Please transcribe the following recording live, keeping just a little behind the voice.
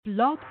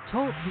Blog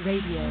Talk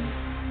Radio.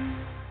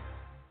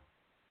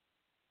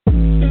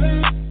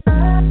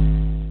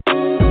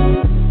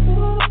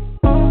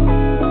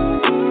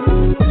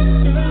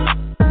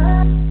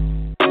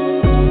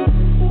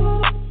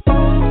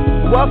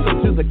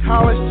 Welcome to the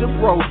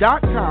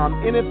College2Pro.com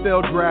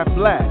NFL Draft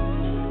Blast,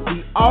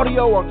 the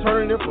audio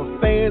alternative for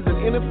fans and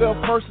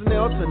NFL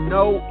personnel to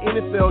know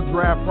NFL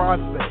draft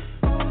prospects.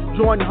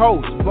 Join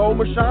host Bo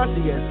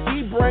Marchionte as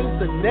he brings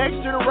the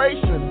next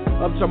generation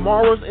of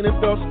tomorrow's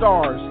NFL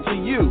stars to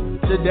you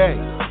today.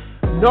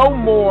 No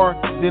more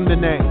than the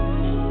name.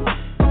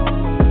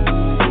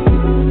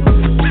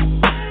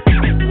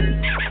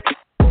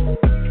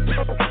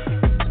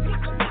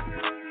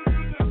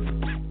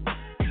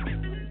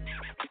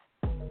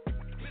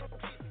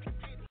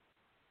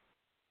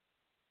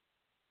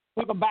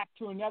 Welcome back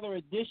to another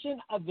edition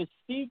of the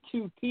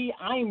C2P.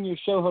 I am your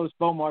show host,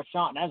 Bo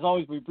Marchionte. And as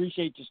always, we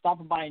appreciate you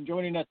stopping by and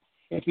joining us.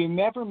 If you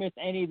never miss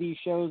any of these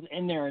shows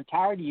in their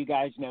entirety, you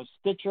guys know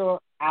Stitcher,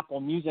 Apple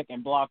Music,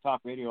 and Blog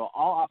Talk Radio are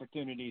all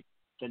opportunities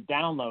to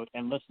download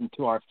and listen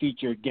to our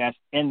featured guests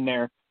in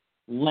their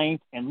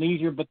length and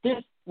leisure. But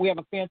we have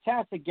a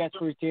fantastic guest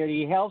for you today.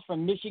 He hails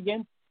from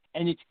Michigan,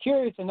 and it's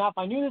curious enough.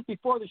 I knew this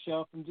before the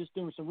show from just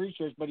doing some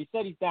research, but he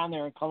said he's down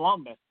there in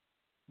Columbus.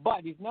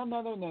 But he's none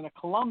other than a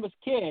Columbus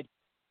kid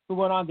who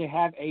went on to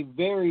have a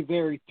very,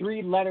 very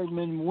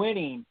three-letterman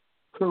winning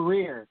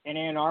career in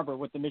Ann Arbor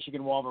with the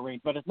Michigan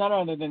Wolverines. But it's none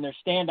other than their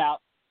standout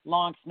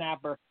long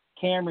snapper,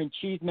 Cameron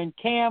Cheeseman.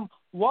 Cam,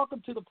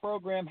 welcome to the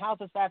program. How's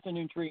this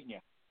afternoon treating you?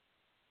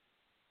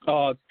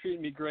 Oh, it's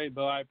treating me great,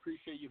 Bo. I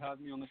appreciate you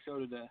having me on the show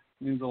today.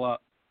 It means a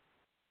lot.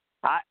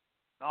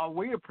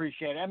 We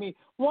appreciate it. I mean,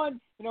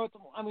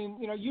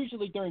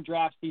 usually during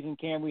draft season,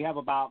 Cam, we have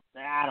about,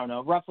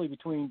 roughly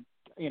between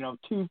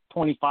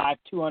 225,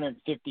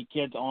 250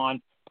 kids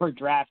on per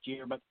draft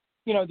year. But,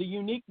 the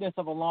uniqueness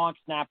of a long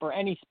snapper,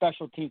 any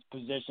special teams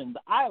positions,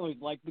 I always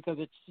like because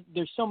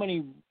there's so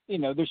many,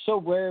 there's so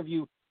rare of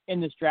you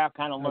in this draft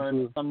kind of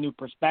learn some new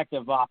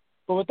perspective. But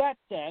with that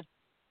said,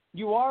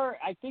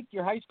 I think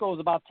your high school is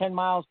about 10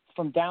 miles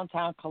from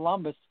downtown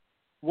Columbus.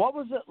 What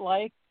was it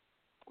like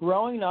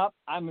growing up,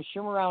 I'm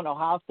assuming around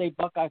Ohio State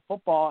Buckeye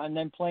football, and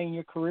then playing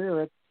your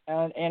career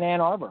in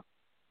Ann Arbor?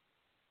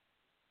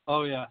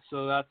 Oh, yeah.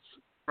 So that's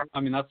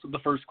the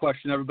first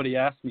question everybody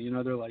asks me.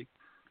 They're like,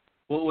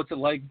 well, what's it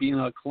like being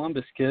a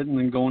Columbus kid and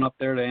then going up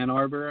there to Ann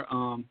Arbor?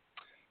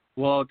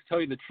 Well, to tell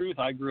you the truth,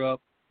 I grew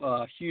up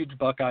a huge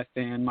Buckeye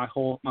fan. My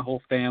whole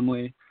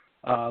family,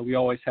 we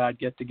always had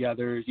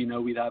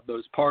get-togethers. We'd have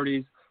those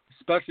parties,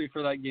 especially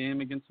for that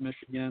game against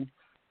Michigan.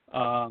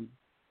 But,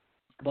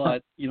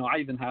 I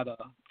even had a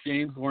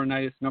James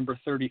Laurinaitis number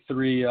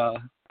 33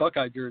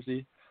 Buckeye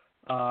jersey,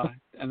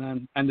 and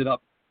then ended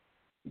up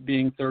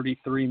being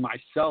 33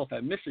 myself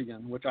at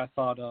Michigan, which I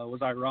thought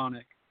was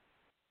ironic.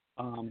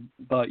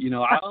 But,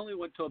 I only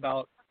went to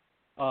about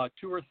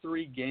 2 or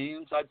 3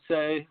 games, I'd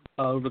say,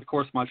 over the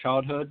course of my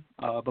childhood.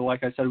 But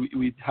like I said,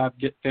 we'd have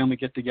family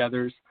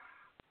get-togethers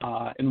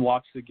and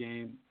watch the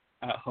game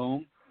at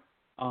home.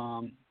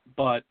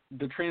 But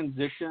the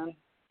transition,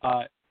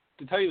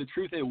 to tell you the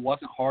truth, it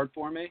wasn't hard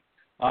for me.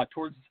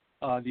 Towards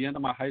the end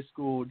of my high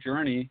school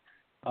journey,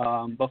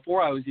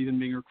 before I was even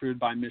being recruited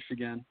by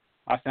Michigan,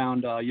 I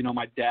found,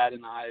 my dad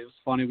and I, it was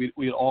funny,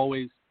 we'd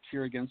always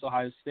cheer against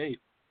Ohio State.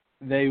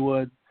 They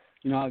would,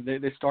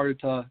 they started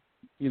to,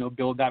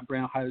 build that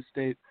brand Ohio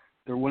State.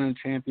 They're winning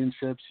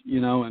championships,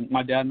 and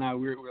my dad and I,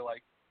 we were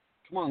like,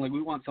 come on,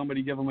 we want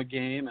somebody to give them a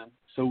game. And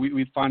so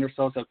we'd find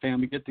ourselves at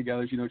family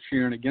get-togethers,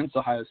 cheering against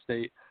Ohio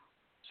State.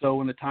 So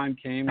when the time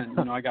came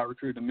and, I got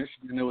recruited to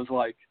Michigan, it was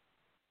like,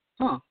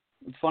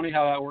 it's funny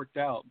how that worked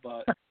out.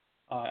 But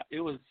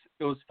it was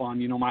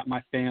fun.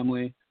 My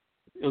family,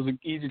 it was an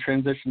easy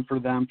transition for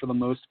them for the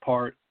most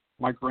part.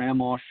 My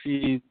grandma,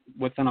 she,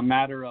 within a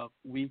matter of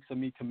weeks of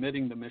me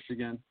committing to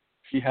Michigan,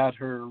 she had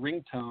her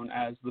ringtone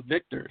as the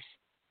Victors.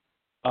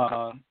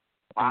 Wow.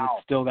 And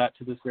it's still that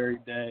to this very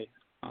day.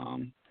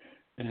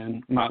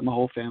 And my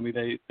whole family,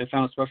 they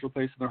found a special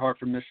place in their heart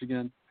for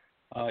Michigan.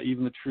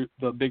 Even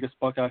the biggest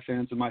Buckeye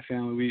fans in my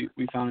family,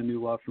 we found a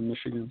new love for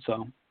Michigan.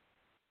 So,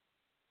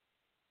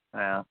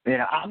 I'm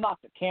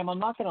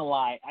not going to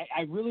lie.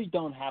 I really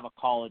don't have a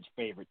college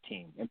favorite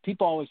team, and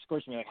people always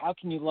question me like, "How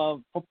can you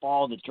love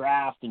football, the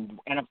draft, and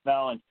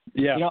NFL?" And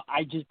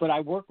but I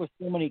work with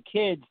so many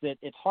kids that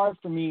it's hard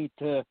for me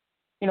to,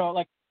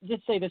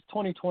 just say this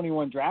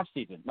 2021 draft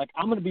season. Like,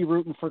 I'm going to be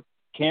rooting for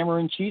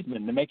Cameron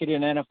Cheeseman to make it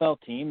an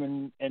NFL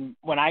team, and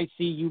when I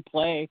see you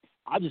play,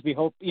 I'll just be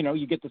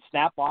you get the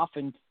snap off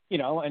and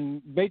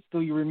and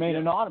basically you remain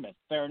anonymous.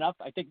 Fair enough.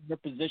 I think in your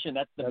position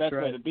that's the best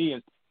way to be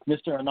is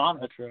Mr.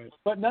 Anonymous. That's right.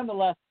 But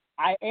nonetheless,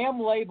 I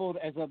am labeled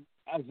as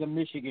a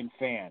Michigan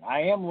fan. I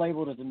am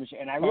labeled as a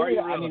Michigan, and really?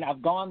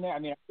 I've gone there.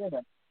 I've been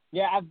there.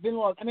 Yeah, I've been to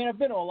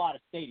a lot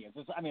of stadiums.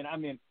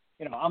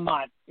 I'm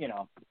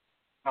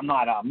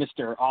not a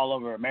Mr. All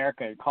Over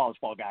America college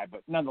ball guy,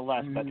 but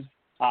nonetheless, but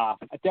I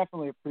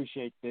definitely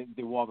appreciate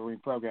the Wolverine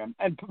program.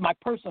 And my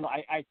personal,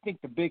 I think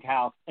the Big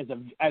House as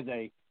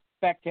a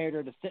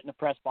spectator to sit in the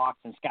press box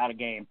and scout a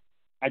game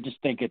I just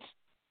think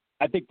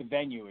I think the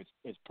venue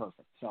is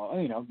perfect.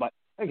 So, but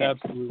again,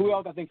 Absolutely. we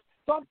all got things.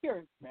 So I'm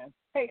curious, man.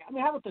 Hey,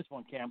 how about this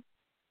one, Cam?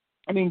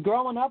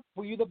 Growing up,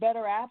 were you the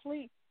better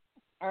athlete?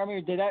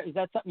 Is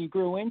that something you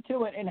grew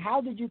into? And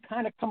how did you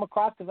kind of come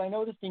across? Because I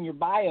noticed in your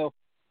bio,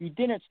 you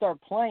didn't start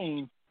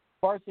playing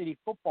varsity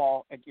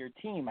football at your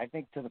team. I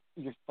think so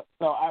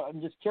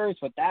I'm just curious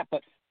with that.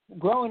 But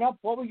growing up,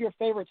 what were your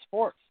favorite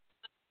sports?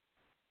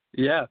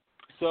 Yeah.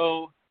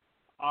 So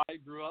I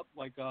grew up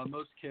like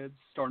most kids,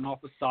 starting off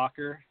with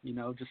soccer.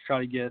 Just try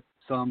to get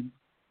some,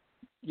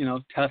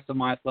 test of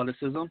my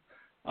athleticism.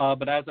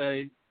 But as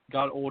I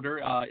got older,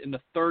 in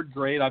the third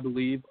grade, I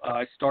believe,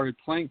 I started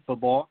playing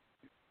football.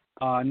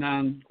 And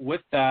then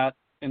with that,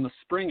 in the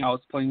spring, I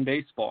was playing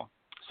baseball.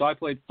 So I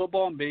played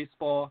football and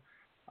baseball.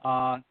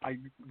 I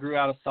grew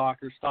out of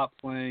soccer, stopped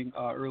playing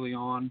early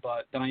on,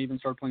 but then I even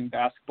started playing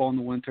basketball in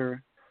the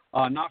winter,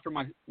 not for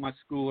my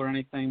school or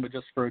anything, but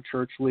just for a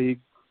church league.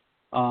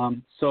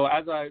 So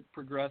as I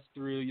progressed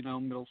through,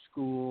 middle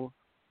school,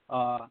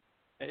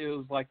 it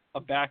was like a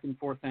back and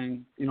forth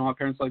thing. My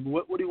parents were like,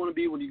 what do you want to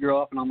be when you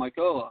grow up? And I'm like,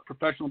 a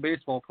professional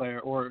baseball player,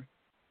 or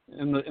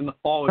in the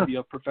fall would be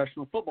a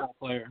professional football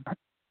player.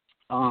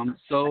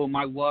 So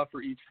my love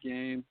for each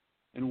game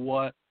and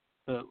what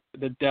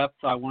the depth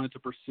I wanted to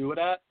pursue it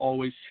at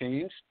always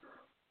changed.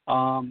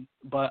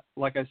 But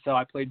like I said,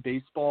 I played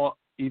baseball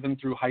even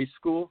through high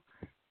school.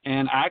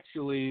 And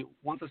actually,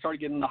 once I started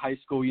getting into high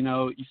school,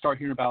 you start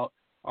hearing about,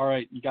 all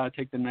right, you got to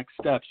take the next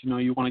steps.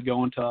 You want to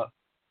go into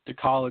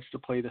college to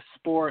play the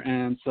sport.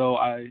 And so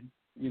I,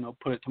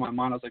 put it to my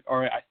mind. I was like, all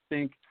right, I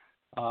think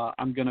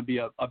I'm going to be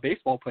a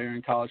baseball player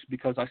in college,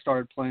 because I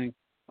started playing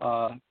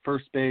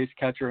first base,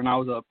 catcher, and I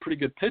was a pretty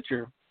good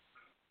pitcher.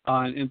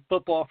 In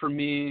football, for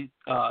me,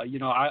 I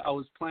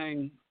was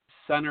playing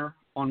center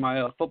on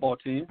my football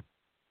team.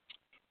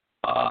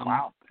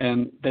 Wow.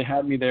 And they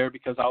had me there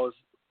because I was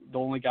the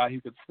only guy who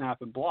could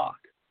snap and block.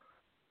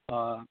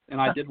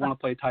 And I did want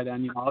to play tight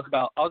end. I was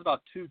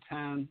about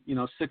 210,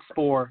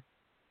 6'4",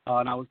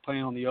 and I was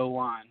playing on the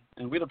O-line.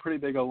 And we had a pretty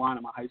big O-line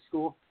in my high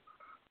school.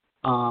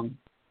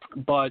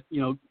 But,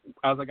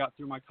 as I got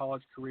through my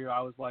college career,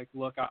 I was like,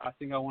 look, I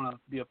think I want to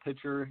be a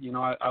pitcher.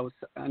 I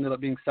ended up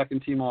being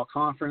second team all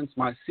conference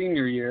my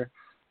senior year.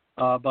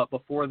 But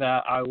before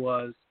that, I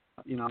was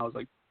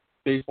like,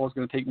 baseball is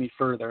going to take me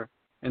further.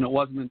 And it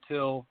wasn't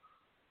until,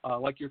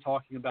 like you're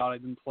talking about, I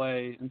didn't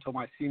play until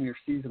my senior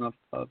season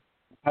of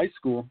high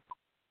school.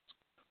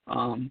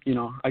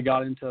 I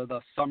got into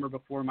the summer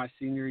before my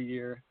senior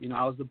year.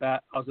 I was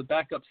a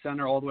backup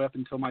center all the way up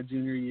until my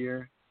junior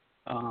year.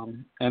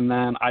 And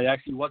then I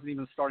actually wasn't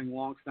even starting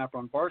long snapper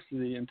on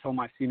varsity until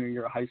my senior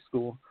year of high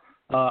school.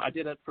 I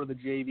did it for the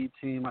JV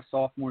team my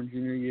sophomore and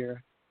junior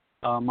year.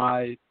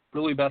 My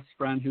really best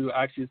friend, who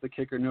actually is the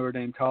kicker at Notre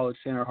Dame College,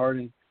 Tanner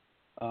Harding,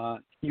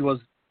 he was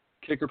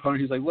kicker punter.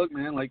 He's like, look,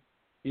 man, we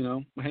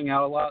hang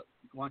out a lot.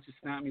 Why don't you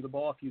snap me the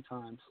ball a few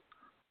times?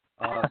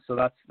 So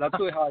that's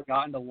really how I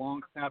got into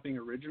long snapping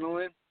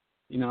originally.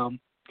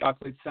 I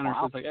played center,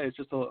 so it's like, hey, it's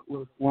just a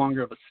little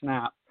longer of a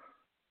snap.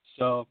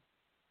 So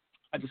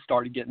I just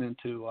started getting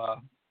into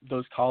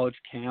those college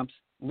camps.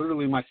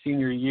 Literally my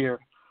senior year,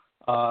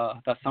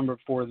 that summer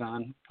before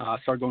then, I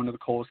started going to the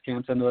Coles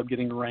camps, ended up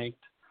getting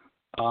ranked.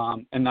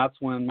 And that's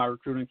when my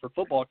recruiting for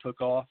football took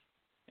off.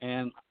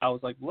 And I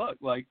was like, look,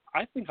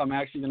 I think I'm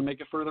actually going to make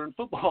it further in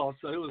football.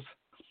 So it was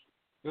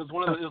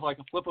like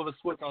a flip of a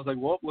switch. I was like,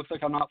 well, looks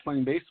like I'm not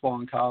playing baseball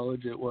in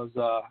college. It was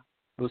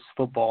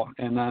football.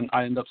 And then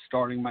I ended up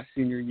starting my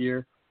senior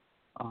year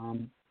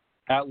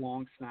at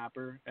long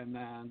snapper, and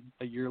then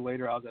a year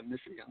later I was at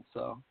Michigan.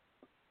 So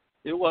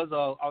it was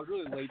I was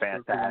really late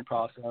to the recruiting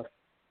process,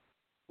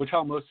 which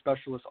how most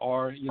specialists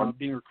are,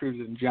 being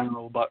recruited in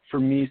general. But for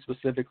me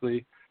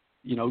specifically,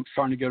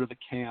 starting to go to the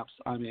camps.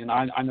 I mean,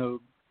 I know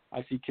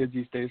I see kids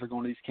these days are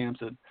going to these camps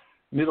at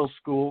middle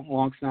school,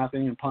 long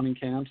snapping and punting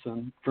camps,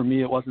 and for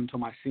me it wasn't until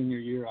my senior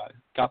year I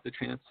got the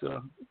chance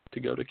to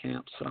go to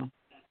camps. So.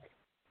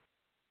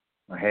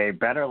 Hey,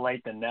 better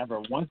late than never.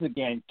 Once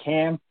again,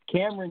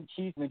 Cameron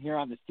Cheeseman here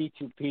on the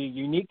C2P.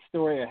 Unique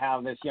story of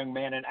how this young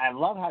man, and I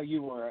love how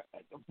you were.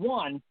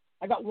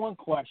 I got one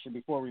question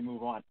before we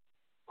move on.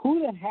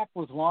 Who the heck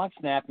was long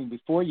snapping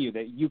before you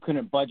that you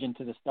couldn't budge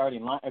into the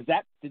starting line?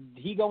 Did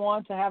he go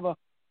on to have a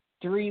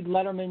 3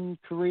 Letterman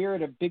career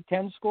at a Big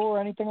Ten school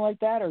or anything like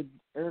that? Or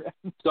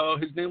So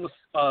his name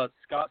was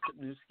Scott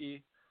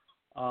Sipniewski.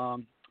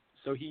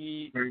 So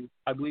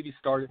I believe he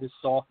started his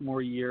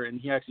sophomore year, and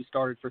he actually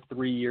started for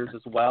 3 years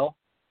as well.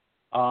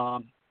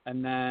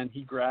 And then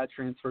he grad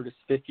transferred his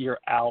 5th year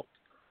out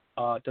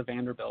to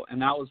Vanderbilt.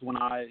 And that was when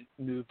I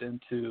moved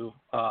into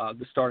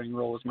the starting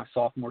role as my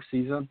sophomore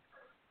season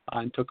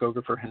and took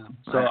over for him.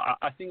 So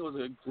I think it was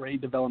a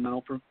great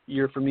developmental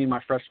year for me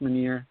my freshman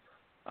year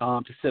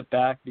to sit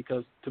back,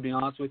 because to be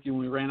honest with you,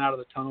 when we ran out of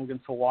the tunnel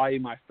against Hawaii,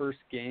 my first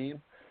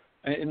game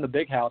in the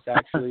big house,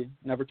 actually,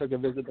 never took a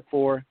visit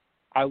before,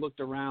 I looked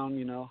around,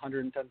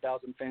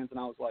 110,000 fans, and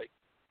I was like,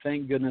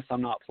 thank goodness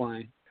I'm not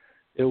playing.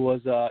 It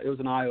was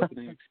an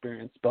eye-opening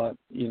experience, but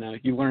you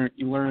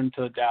learn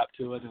to adapt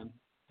to it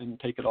and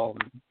take it all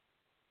in.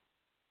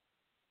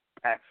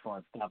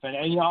 Excellent stuff.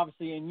 And you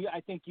obviously,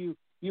 I think you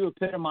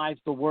epitomize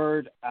the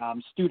word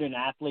student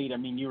athlete. I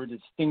mean, you were a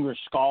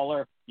distinguished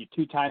scholar. You're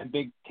 2-time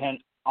Big Ten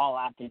all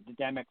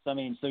academics. I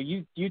mean, so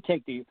you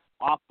take the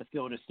off the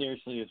field as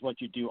seriously as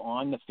what you do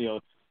on the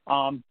field.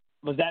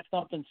 Was that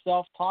something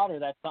self-taught, or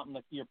that's something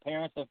that your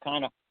parents have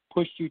kind of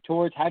pushed you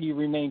towards? How do you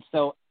remain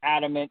so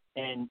adamant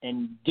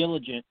and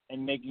diligent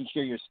in making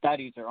sure your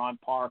studies are on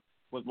par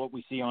with what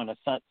we see on a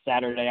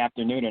Saturday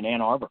afternoon in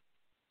Ann Arbor?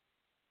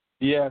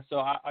 Yeah, so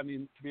I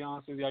mean, to be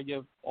honest with you, I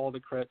give all the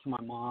credit to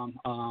my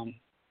mom.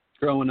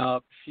 Growing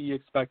up, she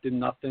expected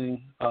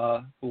nothing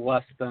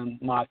less than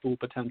my full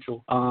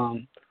potential.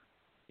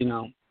 You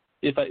know,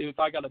 if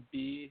I got a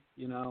B,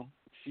 you know,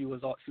 she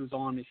was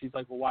on me. She's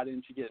like, well, why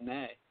didn't you get an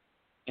A?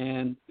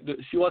 And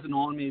she wasn't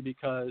on me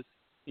because,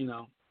 you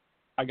know,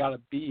 I got a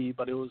B,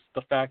 but it was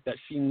the fact that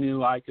she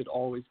knew I could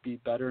always be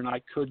better and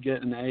I could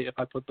get an A if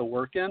I put the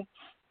work in.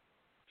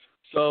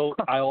 So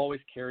I always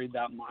carried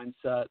that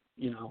mindset,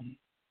 you know,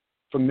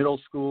 from middle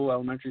school,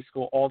 elementary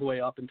school, all the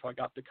way up until I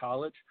got to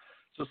college.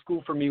 So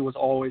school for me was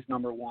always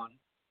number one.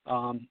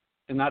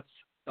 And that's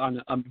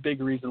a big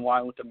reason why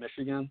I went to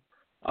Michigan.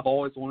 I've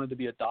always wanted to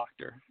be a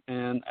doctor.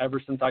 And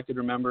ever since I could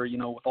remember, you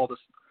know, with all this,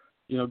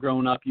 you know,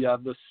 growing up, you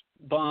have this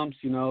bumps,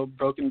 you know,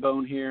 broken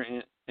bone here,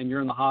 and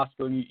you're in the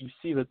hospital, and you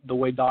see the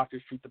way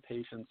doctors treat the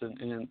patients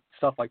and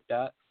stuff like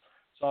that.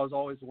 So I was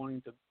always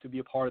wanting to be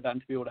a part of that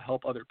and to be able to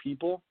help other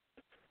people.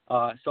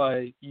 So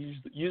I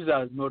used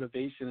that as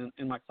motivation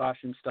in my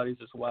classroom studies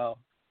as well,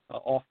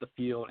 off the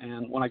field.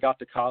 And when I got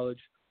to college,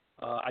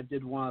 I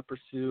did want to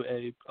pursue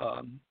a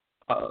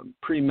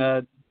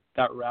pre-med,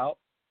 that route,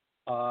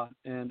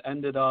 and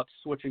ended up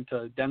switching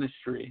to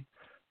dentistry,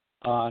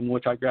 in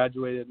which I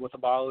graduated with a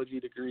biology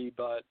degree,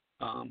 but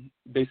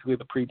basically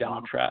the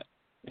pre-dental track.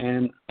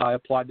 And I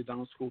applied to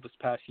dental school this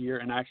past year,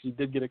 and I actually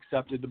did get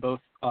accepted to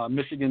both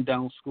Michigan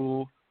Dental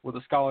School with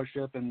a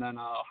scholarship and then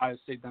Ohio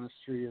State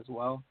Dentistry as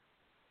well.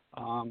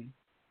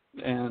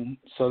 And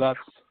so that's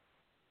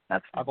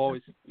I've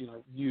always, you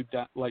know, viewed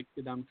that like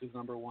academics as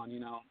number one. You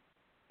know,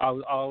 I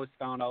always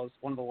found I was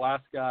one of the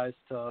last guys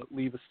to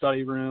leave the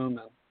study room,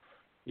 and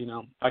you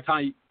know, I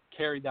kind of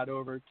carried that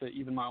over to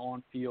even my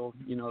on field.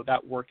 You know,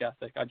 that work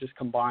ethic. I just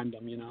combined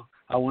them. You know,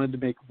 I wanted to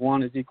make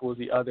one as equal as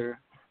the other,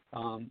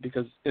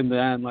 because in the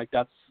end, like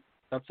that's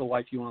the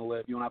life you want to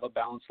live. You want to have a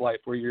balanced life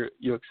where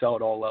you excel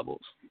at all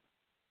levels.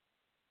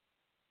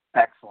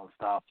 Excellent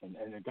stuff, and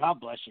God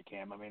bless you,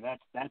 Cam. I mean,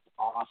 that's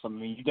awesome.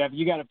 I mean,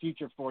 you got a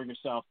future for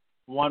yourself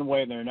one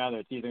way or another.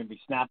 It's either going to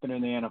be snapping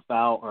in the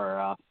NFL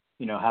or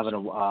you know, having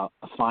a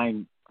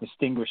fine,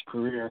 distinguished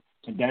career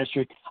in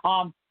dentistry.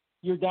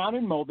 You're down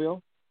in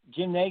Mobile.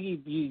 Jim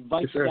Nagy, you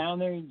invite you down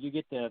there. You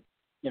get to,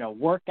 you know,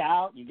 work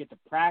out. You get to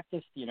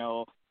practice. You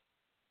know,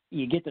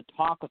 you get to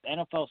talk with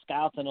NFL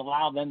scouts and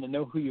allow them to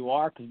know who you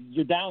are, because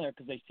you're down there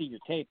because they see your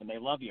tape and they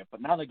love you.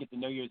 But now they get to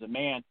know you as a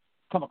man.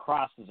 Come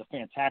across as a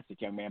fantastic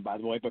young man, by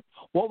the way. But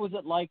what was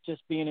it like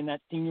just being in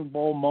that Senior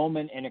Bowl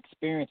moment and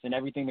experience and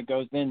everything that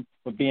goes in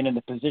with being in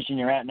the position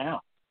you're at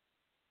now?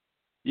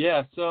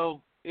 Yeah,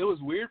 so it was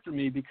weird for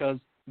me because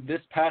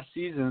this past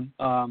season,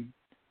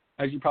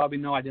 as you probably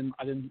know, I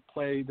didn't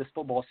play this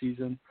football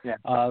season. Yeah. It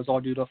was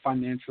all due to a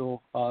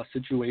financial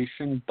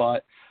situation,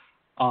 but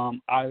that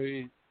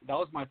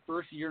was my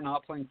first year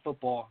not playing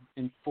football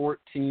in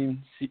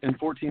 14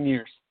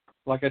 years.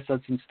 Like I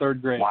said, since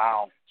third grade.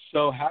 Wow.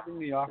 So having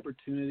the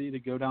opportunity to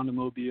go down to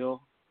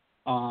Mobile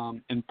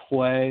and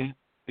play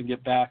and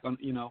get back on,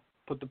 you know,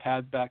 put the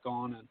pads back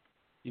on and,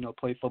 you know,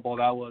 play football,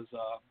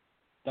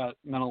 that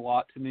meant a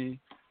lot to me.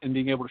 And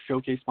being able to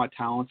showcase my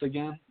talents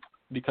again,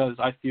 because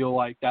I feel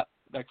like that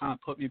kind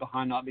of put me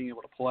behind not being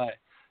able to play.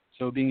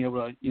 So being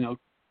able to, you know,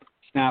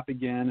 snap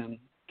again and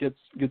get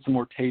some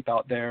more tape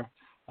out there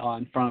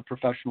in front of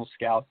professional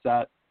scouts,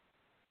 that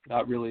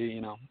really,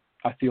 you know,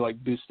 I feel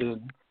like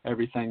boosted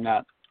everything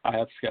that I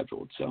have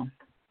scheduled. So.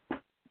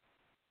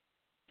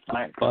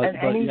 Right. But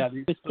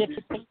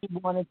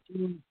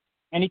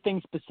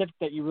anything specific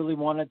that you really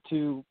wanted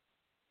to,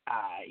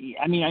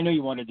 I mean, I know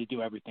you wanted to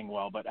do everything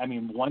well, but I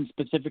mean, one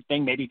specific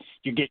thing, maybe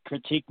you get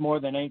critiqued more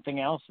than anything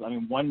else. I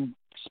mean, one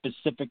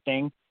specific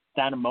thing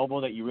down in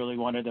Mobile that you really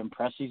wanted to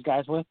impress these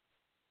guys with?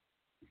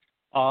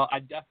 I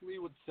definitely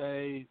would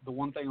say the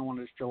one thing I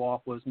wanted to show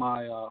off was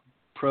my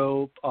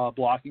pro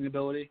blocking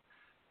ability,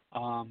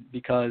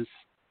 because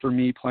for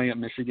me playing at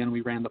Michigan,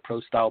 we ran the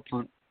pro style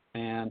punt,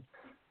 and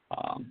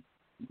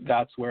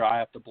that's where I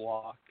have to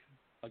block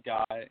a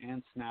guy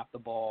and snap the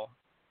ball,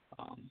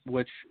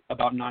 which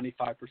about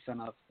 95%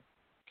 of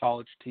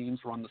college teams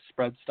run the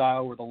spread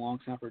style where the long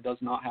snapper does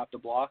not have to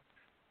block,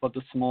 but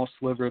the small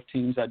sliver of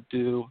teams that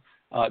do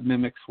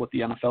mimics what the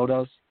NFL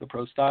does, the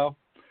pro style.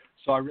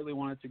 So I really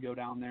wanted to go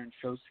down there and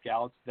show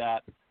scouts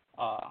that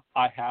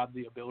I have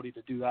the ability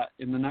to do that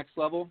in the next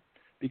level,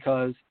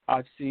 because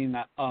I've seen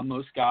that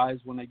most guys,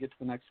 when they get to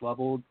the next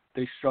level,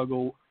 they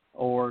struggle,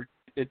 or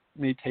it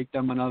may take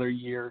them another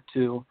year or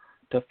two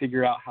to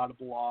figure out how to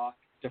block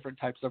different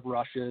types of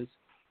rushes.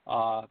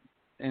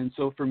 And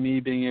so for me,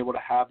 being able to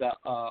have that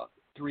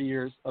 3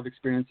 years of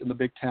experience in the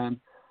Big Ten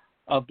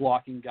of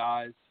blocking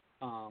guys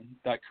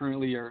that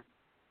currently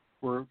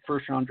were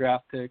first-round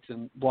draft picks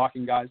and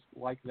blocking guys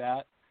like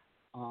that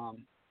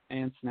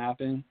and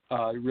snapping.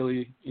 It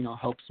really,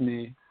 helps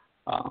me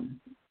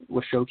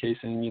with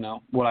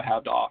showcasing, what I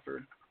have to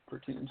offer for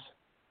teams.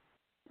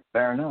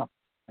 Fair enough.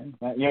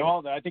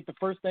 I think the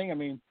first thing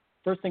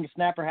a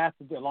snapper has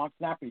to do, a long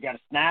snapper, you got to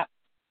snap.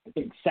 I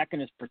think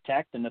second is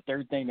protect, and the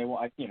third thing you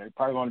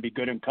probably want to be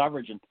good in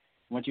coverage. And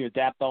once you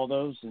adapt all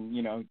those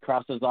and,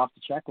 cross those off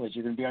the checklist,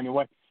 you're going to be on your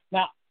way.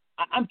 Now,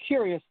 I'm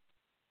curious,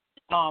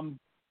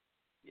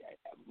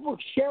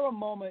 share a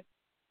moment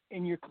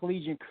in your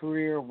collegiate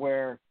career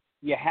where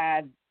you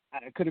had,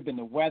 it could have been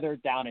the weather,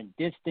 down in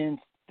distance,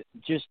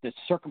 just the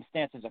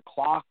circumstances of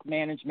clock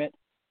management.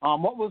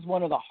 What was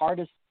one of the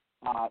hardest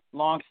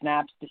long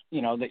snaps that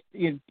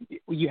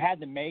you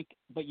had to make,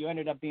 but you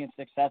ended up being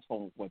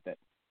successful with it?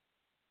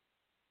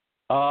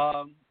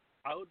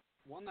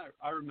 One that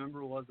I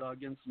remember was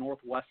against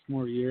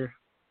Northwestern year.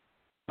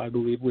 I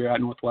believe we were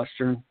at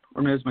Northwestern,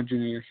 or maybe it was my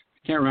junior year.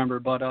 Can't remember,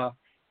 but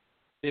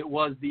it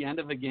was the end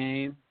of the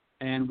game,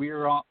 and we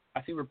were I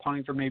think we were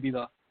punting for maybe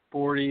the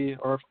 40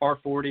 or our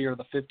 40 or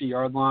the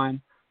 50-yard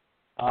line.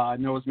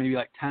 And there was maybe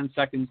like 10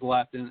 seconds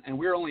left, and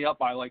we were only up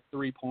by like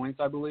 3 points,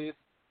 I believe.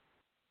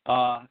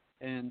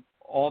 And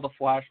all the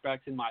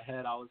flashbacks in my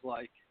head, I was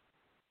like,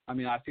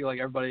 I feel like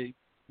everybody,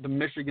 the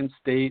Michigan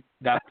State,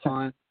 that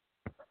punt,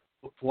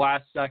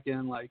 last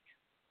second, like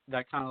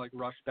that kind of like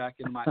rushed back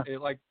in my,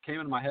 it like came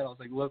into my head. I was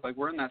like, look, like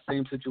we're in that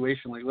same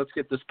situation. Like, let's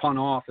get this punt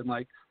off and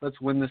like,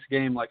 let's win this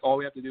game. Like all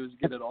we have to do is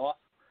get it off.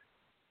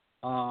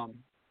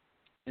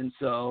 And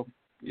so,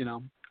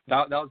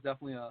 that was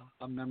definitely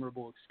a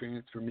memorable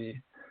experience for me.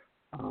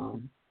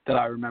 That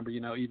I remember,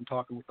 even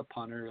talking with the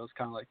punter, it was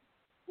kind of like,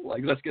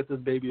 let's get this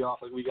baby off.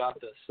 Like we got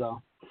this.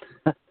 So.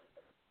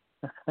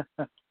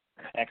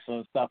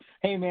 Excellent stuff.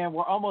 Hey, man,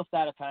 we're almost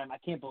out of time. I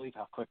can't believe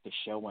how quick this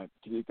show went.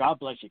 God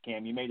bless you,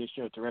 Cam. You made this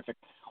show terrific.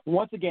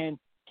 Once again,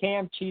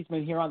 Cam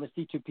Cheeseman here on the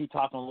C2P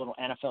talking a little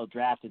NFL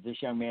draft as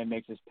this young man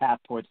makes his path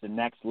towards the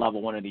next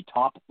level, one of the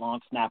top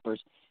long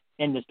snappers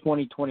in this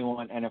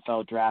 2021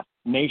 NFL draft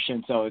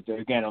nation. So,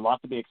 again, a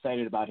lot to be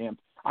excited about him.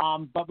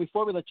 But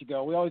before we let you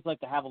go, we always like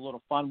to have a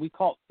little fun. We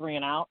call it 3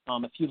 and Out,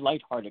 a few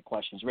lighthearted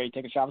questions. Ready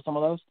to take a shot at some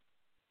of those?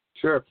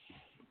 Sure.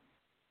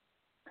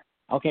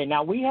 Okay,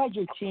 now we had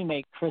your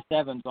teammate Chris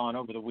Evans on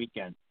over the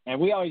weekend, and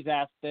we always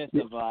ask this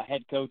of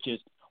head coaches,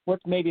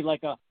 what's maybe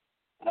like a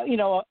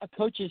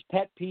coach's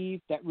pet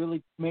peeve that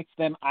really makes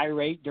them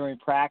irate during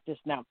practice.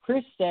 Now,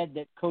 Chris said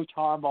that Coach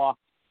Harbaugh,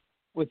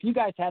 if you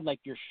guys had like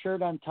your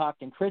shirt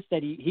untucked, and Chris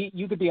said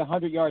you could be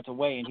 100 yards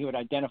away and he would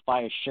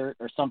identify a shirt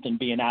or something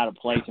being out of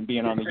place and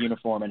being on the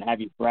uniform and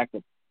have you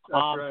corrected.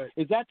 Right.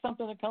 Is that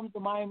something that comes to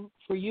mind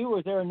for you, or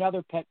is there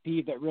another pet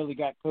peeve that really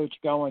got Coach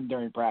going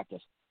during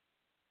practice?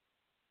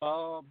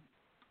 So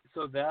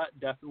that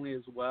definitely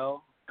as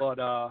well, but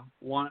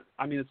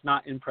it's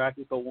not in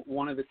practice, but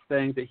one of the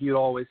things that he would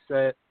always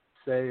say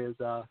is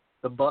the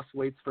bus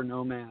waits for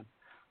no man.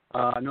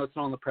 I know it's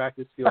not on the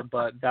practice field,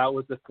 but that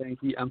was the thing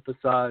he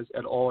emphasized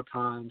at all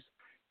times.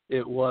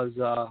 It was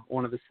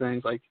one of his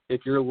things, like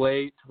if you're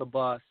late to the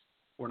bus,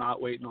 we're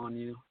not waiting on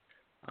you.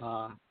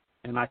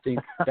 And I think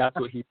that's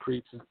what he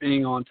preaches,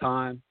 being on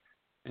time.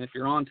 And if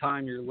you're on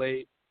time, you're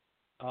late.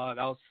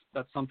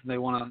 That's something they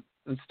want to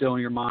instill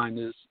in your mind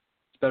is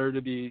it's better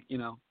to be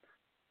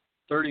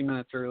 30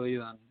 minutes early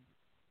than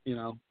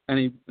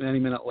any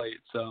minute late.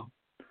 So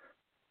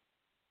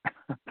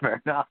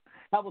fair enough.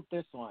 How about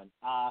this one?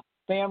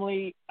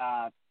 Family,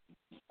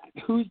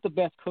 who's the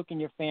best cook in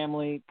your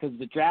family? Because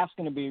the draft's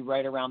going to be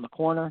right around the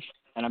corner,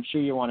 and I'm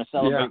sure you want to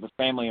celebrate with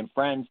family and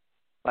friends.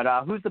 But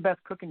who's the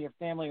best cook in your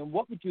family, and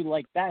what would you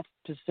like that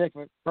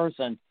specific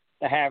person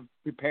to have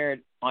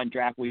prepared on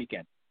draft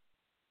weekend?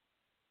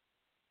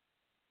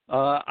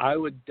 I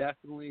would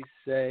definitely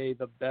say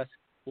the best.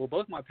 Well,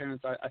 both my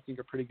parents, I think,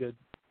 are pretty good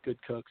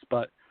cooks.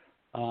 But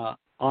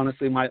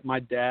honestly, my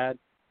dad,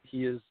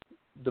 he is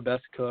the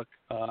best cook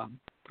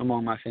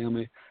among my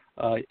family.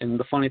 And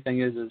the funny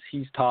thing is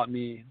he's taught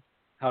me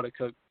how to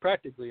cook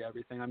practically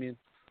everything. I mean,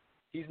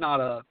 he's not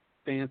a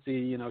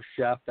fancy,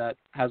 chef that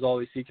has all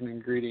these secret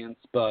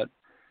ingredients. But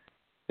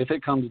if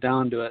it comes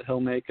down to it, he'll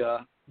make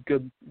a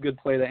good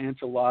plate of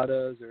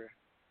enchiladas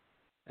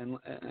And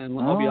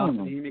I'll be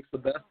honest, he makes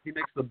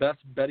the best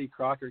Betty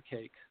Crocker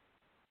cake.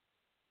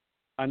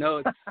 I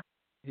know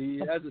he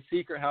has a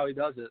secret how he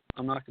does it.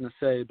 I'm not going to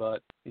say,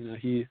 but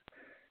he's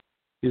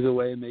a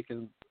way of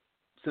making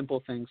simple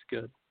things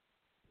good.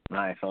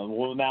 Nice.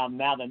 Well,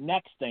 now the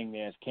next thing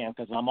is, Cam,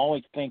 because I'm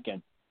always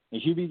thinking,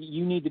 is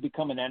you need to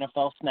become an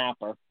NFL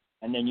snapper,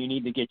 and then you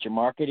need to get your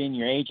marketing,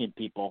 your agent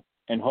people,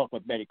 and hook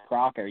with Betty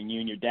Crocker and you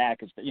and your dad,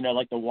 because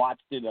like the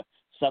Watts do the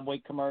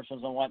Subway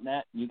commercials and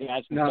whatnot. You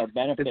guys can start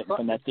benefiting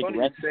from that secret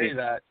recipe. Say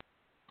that.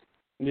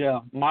 Yeah,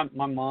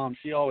 my mom,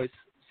 she always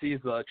sees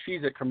the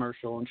Cheez-It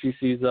commercial and she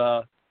sees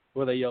where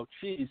they yell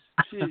cheese.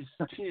 She's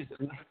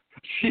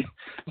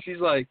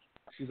like,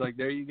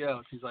 there you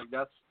go. She's like,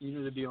 you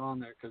need to be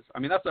on there because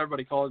that's what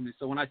everybody calls me.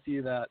 So when I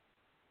see that,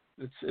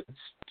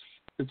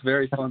 It's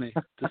very funny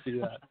to see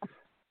that.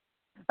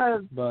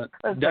 But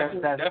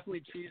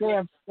definitely cheese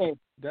it.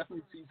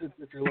 Definitely cheese it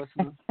if you're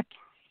listening.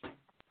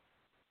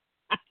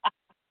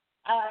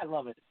 I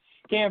love it.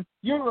 Cam,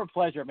 you were a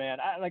pleasure, man.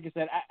 Like I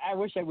said, I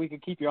wish that we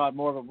could keep you on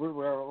more, but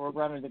we're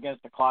running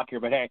against the clock here.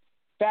 But, hey,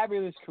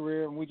 fabulous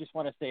career, and we just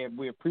want to say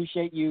we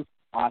appreciate you.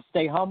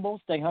 Stay humble,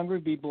 stay hungry,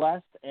 be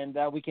blessed, and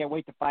we can't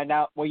wait to find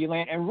out where you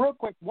land. And real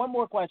quick, one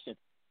more question.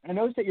 I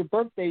noticed that your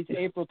birthday is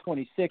April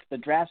 26th. The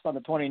draft's on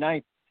the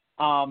 29th.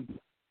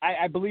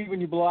 I believe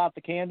when you blow out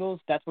the candles,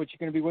 that's what you're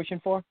going to be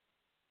wishing for?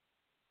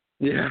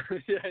 Yeah,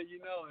 you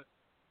know it.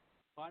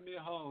 Find me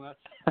a home.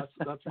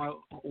 That's my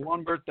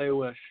one birthday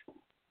wish.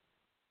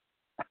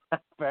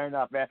 Fair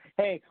enough, man.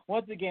 Hey,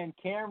 once again,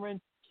 Cameron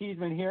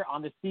Cheeseman here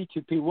on the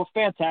C2P. Well,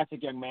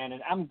 fantastic young man,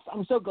 and I'm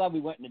so glad we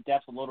went into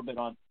depth a little bit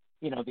on,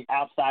 the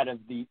outside of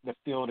the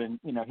field and,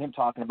 him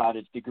talking about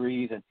his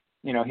degrees and,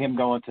 him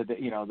going to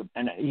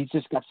and he's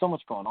just got so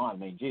much going on. I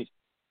mean, geez,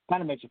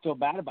 kind of makes you feel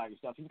bad about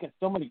yourself. He's got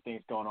so many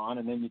things going on,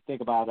 and then you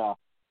think about,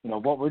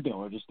 what we're doing.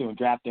 We're just doing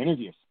draft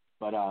interviews.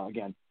 But,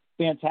 again,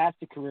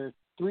 fantastic career,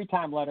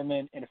 3-time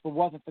Letterman, and if it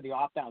wasn't for the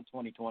opt-out in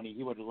 2020,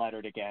 he would have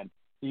lettered again.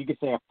 So you could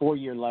say a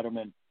 4-year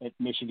Letterman at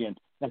Michigan.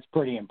 That's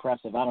pretty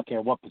impressive. I don't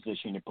care what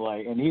position you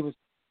play. And he was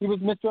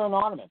Mr.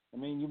 Anonymous. I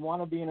mean, you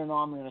want to be an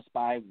anonymous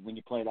spy when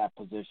you play that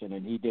position,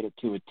 and he did it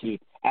to a T.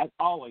 As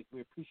always,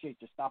 we appreciate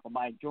you stopping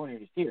by and joining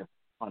us here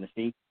on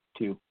the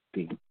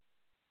C2P.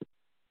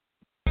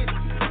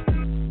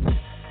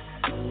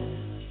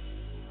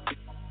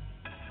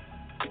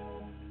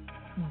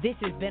 This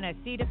has been a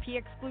C2P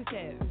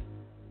exclusive.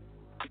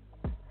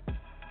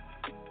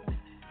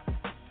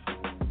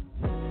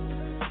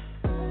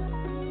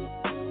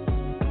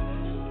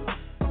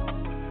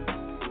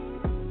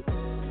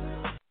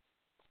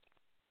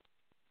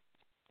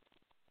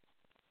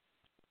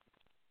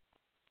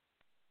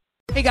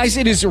 Hey guys,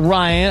 it is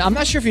Ryan. I'm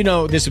not sure if you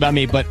know this about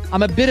me, but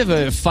I'm a bit of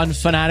a fun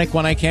fanatic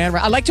when I can.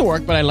 I like to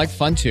work, but I like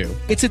fun too.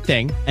 It's a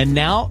thing. And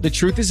now the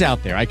truth is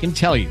out there. I can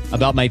tell you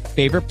about my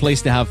favorite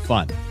place to have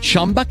fun.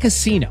 Chumba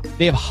Casino.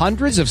 They have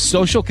hundreds of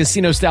social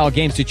casino style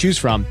games to choose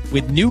from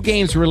with new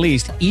games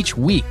released each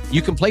week.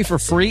 You can play for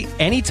free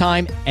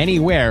anytime,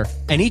 anywhere.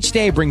 And each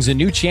day brings a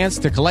new chance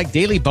to collect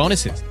daily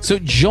bonuses. So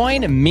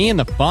join me in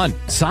the fun.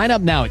 Sign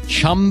up now at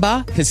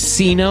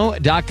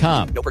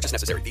ChumbaCasino.com. No purchase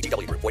necessary.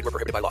 VGW Group. Void where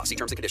prohibited by law. See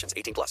terms and conditions.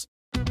 18+.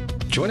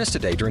 Join us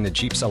today during the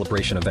Jeep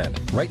Celebration event.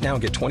 Right now,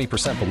 get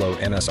 20% below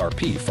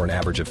MSRP for an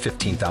average of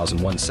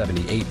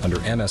 $15,178 under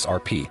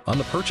MSRP on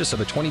the purchase of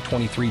a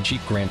 2023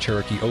 Jeep Grand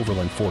Cherokee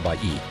Overland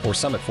 4xE or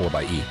Summit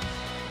 4xE.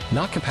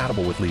 Not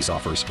compatible with lease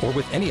offers or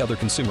with any other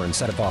consumer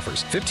incentive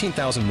offers.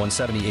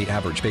 $15,178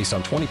 average based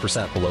on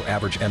 20% below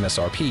average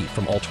MSRP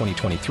from all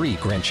 2023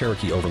 Grand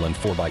Cherokee Overland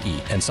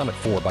 4xE and Summit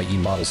 4xE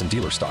models in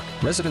dealer stock.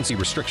 Residency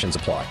restrictions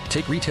apply.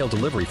 Take retail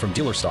delivery from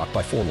dealer stock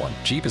by 4/1.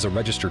 Jeep is a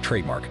registered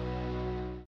trademark.